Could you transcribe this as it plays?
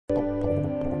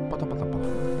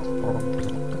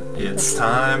It's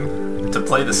time to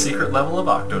play the secret level of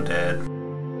Octodad.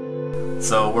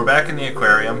 So we're back in the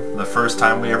aquarium, the first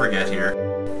time we ever get here,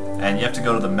 and you have to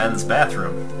go to the men's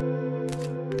bathroom.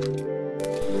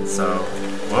 So,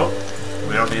 whoa,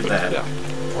 we don't need that.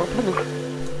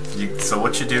 So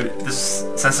what you do,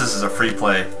 since this is a free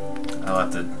play, I'll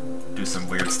have to do some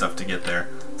weird stuff to get there.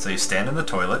 So you stand in the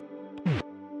toilet,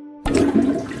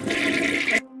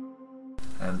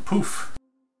 and poof,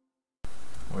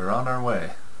 we're on our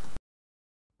way.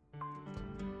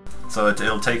 So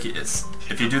it'll take you,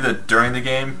 if you do that during the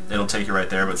game, it'll take you right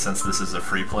there, but since this is a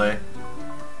free play,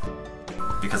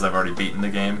 because I've already beaten the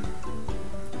game,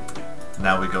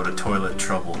 now we go to toilet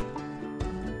trouble.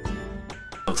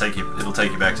 It'll take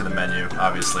you back to the menu,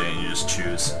 obviously, and you just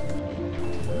choose.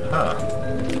 Huh.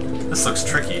 This looks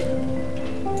tricky.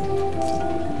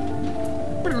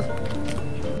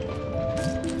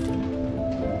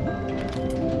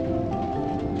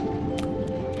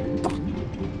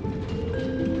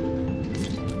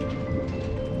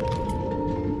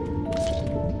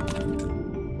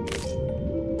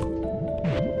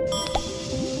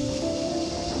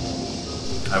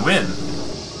 I win!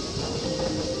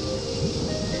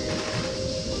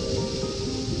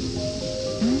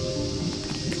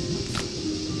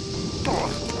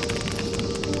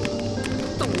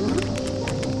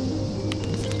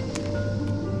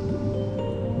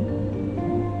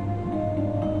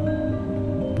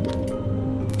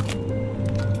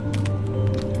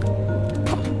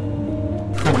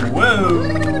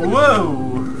 Whoa! Whoa!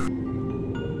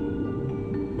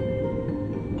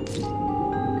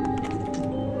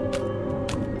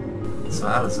 So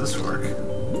how does this work?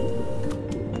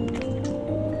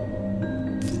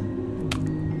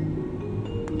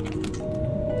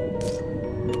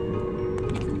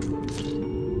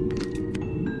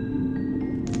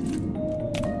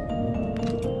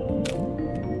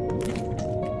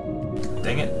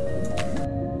 Dang it.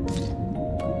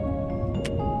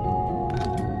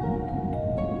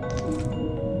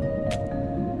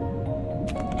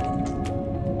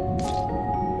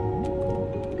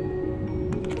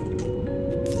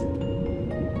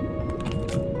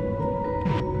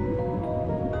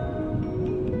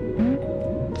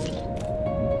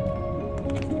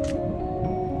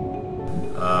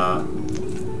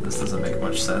 This doesn't make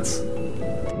much sense.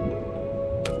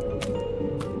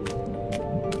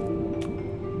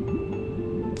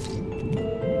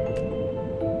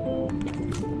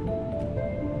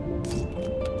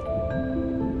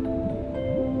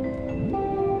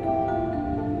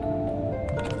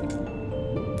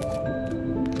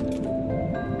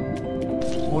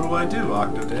 What do I do,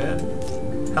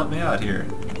 Octodad? Help me out here.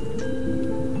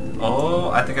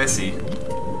 Oh, I think I see.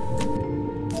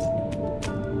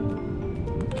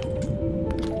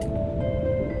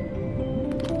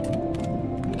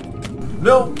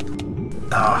 No!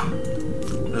 Ah,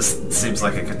 this seems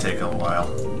like it could take a while.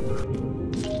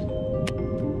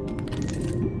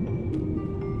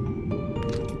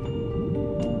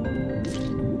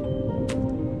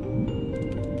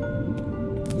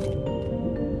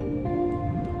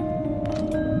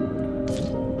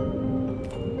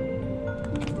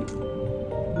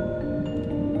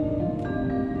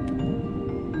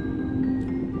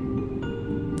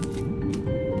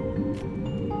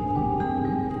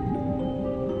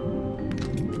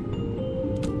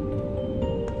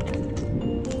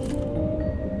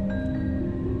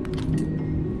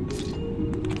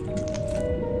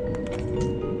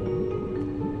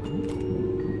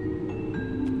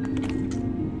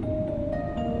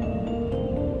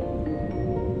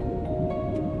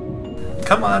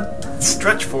 Come on,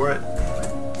 stretch for it.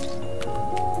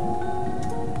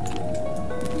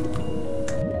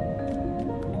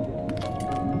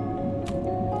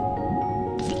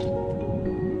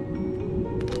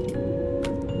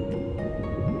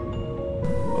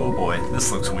 Oh boy,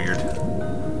 this looks weird.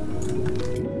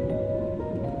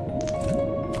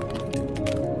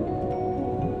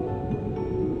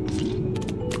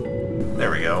 There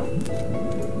we go.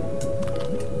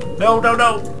 No, no,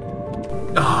 no!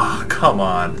 Ah, oh, come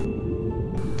on.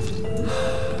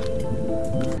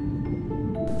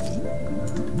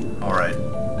 Alright,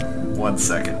 1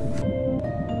 second.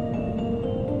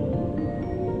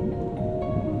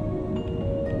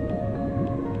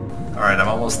 Alright, I'm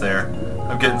almost there.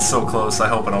 I'm getting so close, I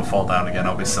hope I don't fall down again,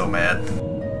 I'll be so mad.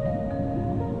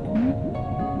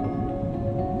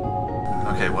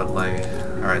 Okay, what leg?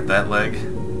 Alright, that leg.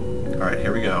 Alright,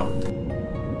 here we go.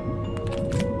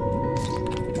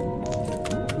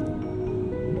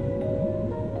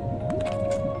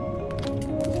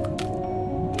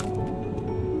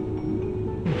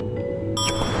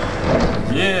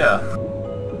 Yeah!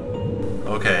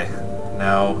 Okay,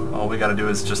 Now, all we gotta do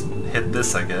is just hit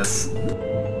this, I guess.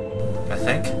 I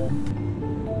think?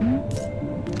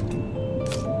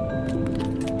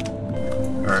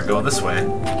 Or go this way.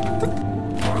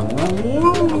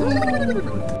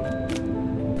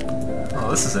 Oh,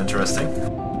 this is interesting.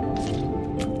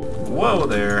 Whoa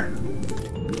there!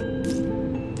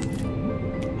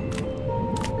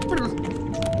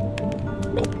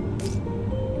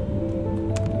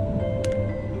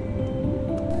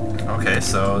 Okay,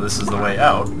 so this is the way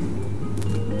out.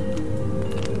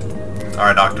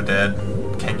 Alright, Octodad,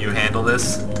 can you handle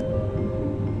this?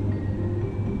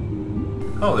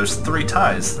 Oh, there's 3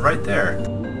 ties right there.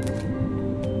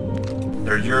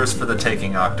 They're yours for the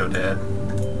taking, Octodad.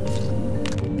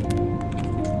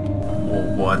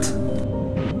 Well, what?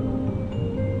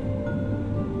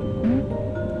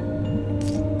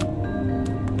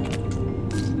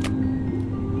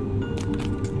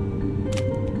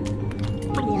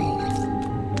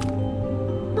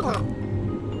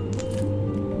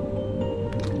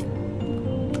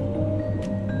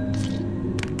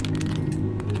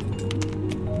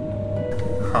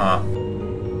 Huh.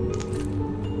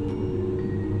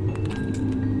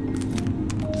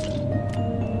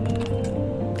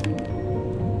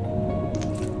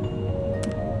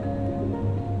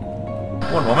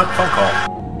 One moment, phone call.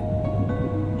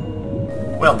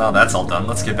 Well, now that's all done,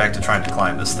 let's get back to trying to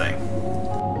climb this thing.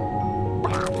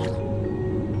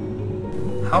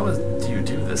 How do you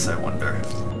do this, I wonder?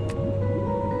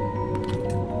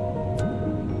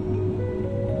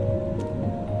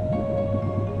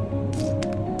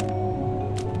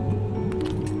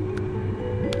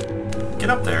 Get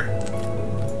up there.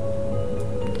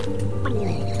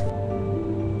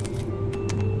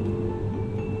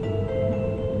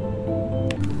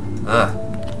 Ugh.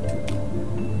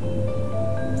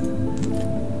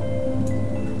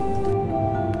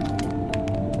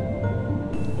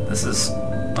 This is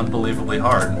unbelievably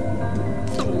hard.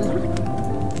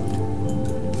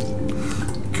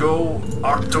 Go,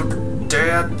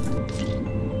 Octodad!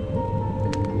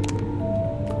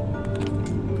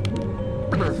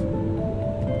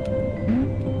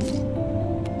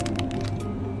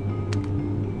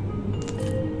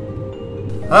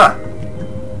 Ah!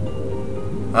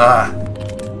 Ah!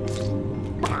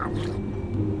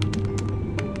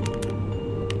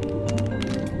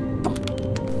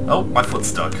 Oh, my foot's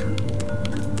stuck.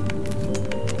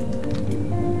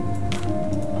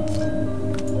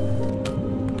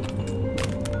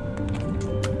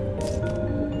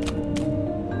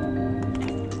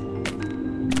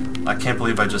 I can't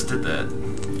believe I just did that.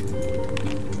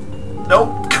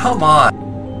 Nope, come on!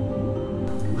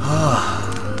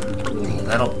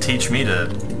 That'll teach me to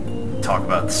talk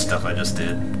about the stuff I just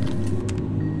did.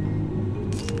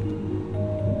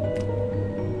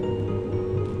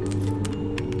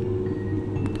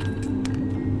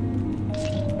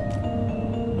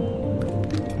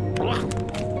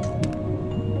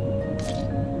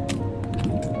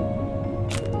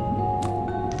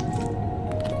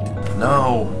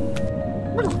 No!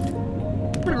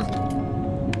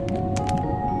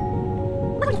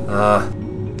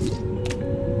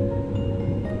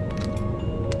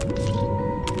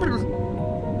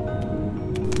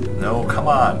 No, come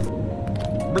on!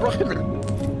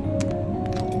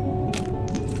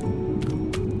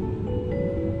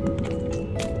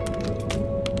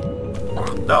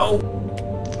 No!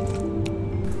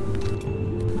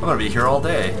 I'm gonna be here all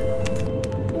day.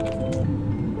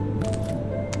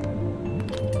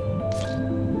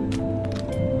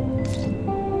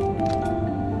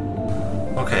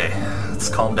 Okay, let's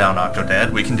calm down,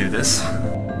 Octodad. We can do this.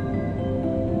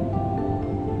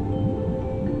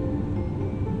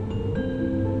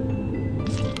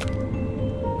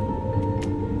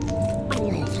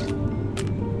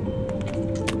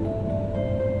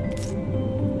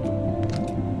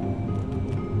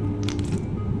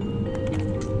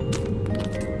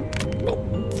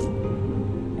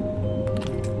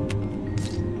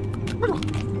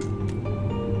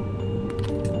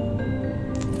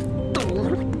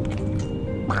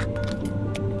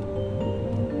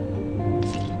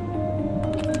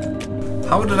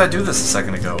 How did I do this a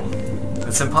second ago?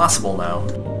 It's impossible now.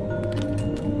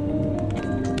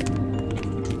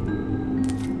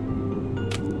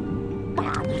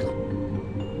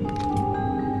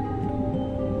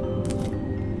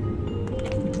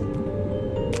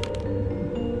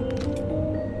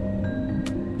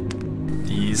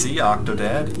 Easy,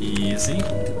 Octodad, easy.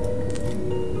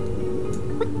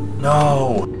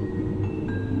 No!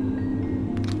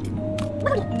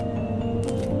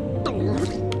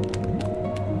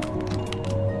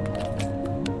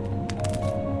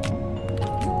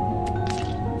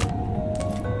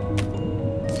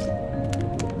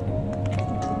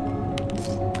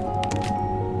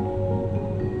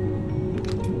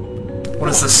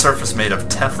 is this surface made of?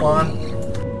 Teflon?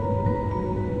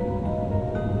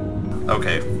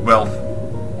 Okay, well,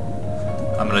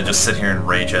 I'm gonna just sit here and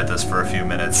rage at this for a few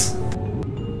minutes.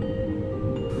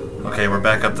 Okay, we're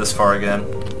back up this far again.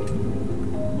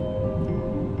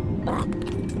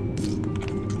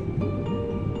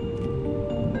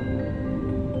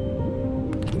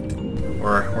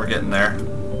 We're getting there.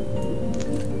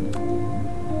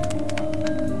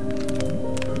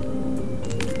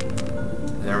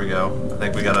 There we go. I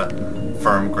think we got a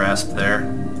firm grasp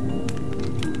there.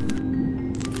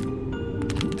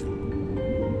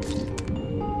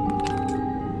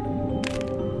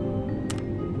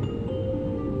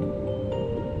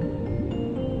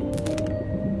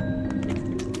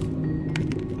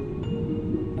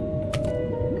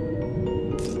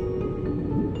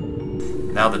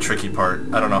 Now the tricky part.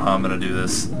 I don't know how I'm gonna do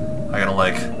this. I gotta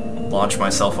like launch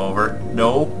myself over.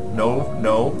 No, no,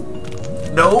 no,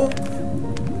 no!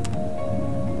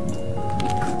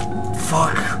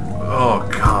 Fuck. Oh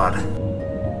god.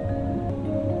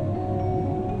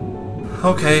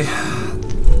 Okay.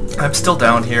 I'm still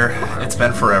down here. It's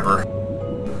been forever.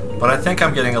 But I think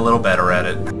I'm getting a little better at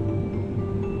it.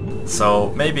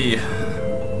 So maybe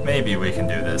we can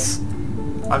do this.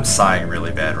 I'm sighing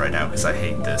really bad right now because I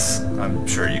hate this. I'm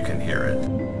sure you can hear it.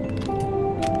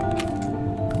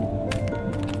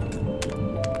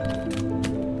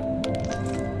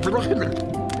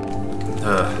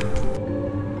 Ugh.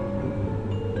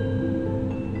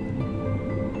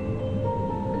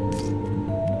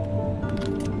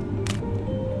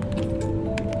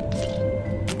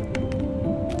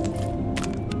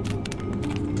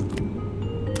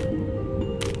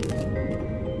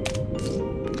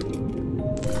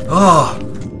 Oh!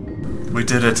 We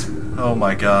did it. Oh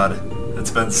my god.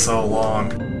 It's been so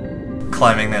long.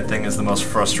 Climbing that thing is the most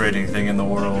frustrating thing in the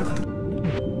world.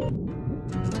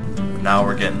 Now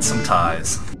we're getting some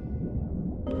ties.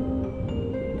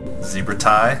 Zebra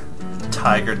tie.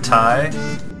 Tiger tie.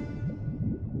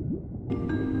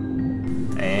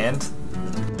 And...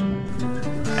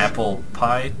 apple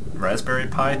pie? Raspberry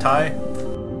pie tie?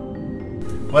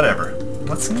 Whatever.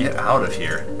 Let's get out of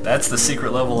here. That's the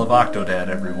secret level of Octodad,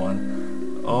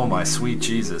 everyone. Oh my sweet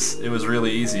Jesus. It was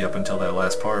really easy up until that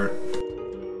last part.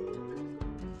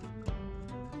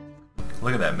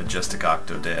 Look at that majestic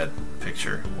Octodad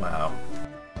picture. Wow.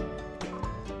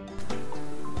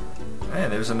 Hey,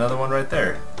 there's another one right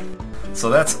there. So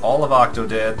that's all of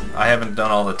Octodad. I haven't done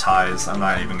all the ties. I'm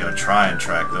not even going to try and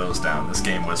track those down. This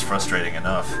game was frustrating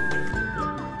enough.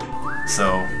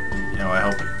 So, you know, I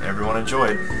hope everyone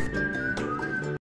enjoyed.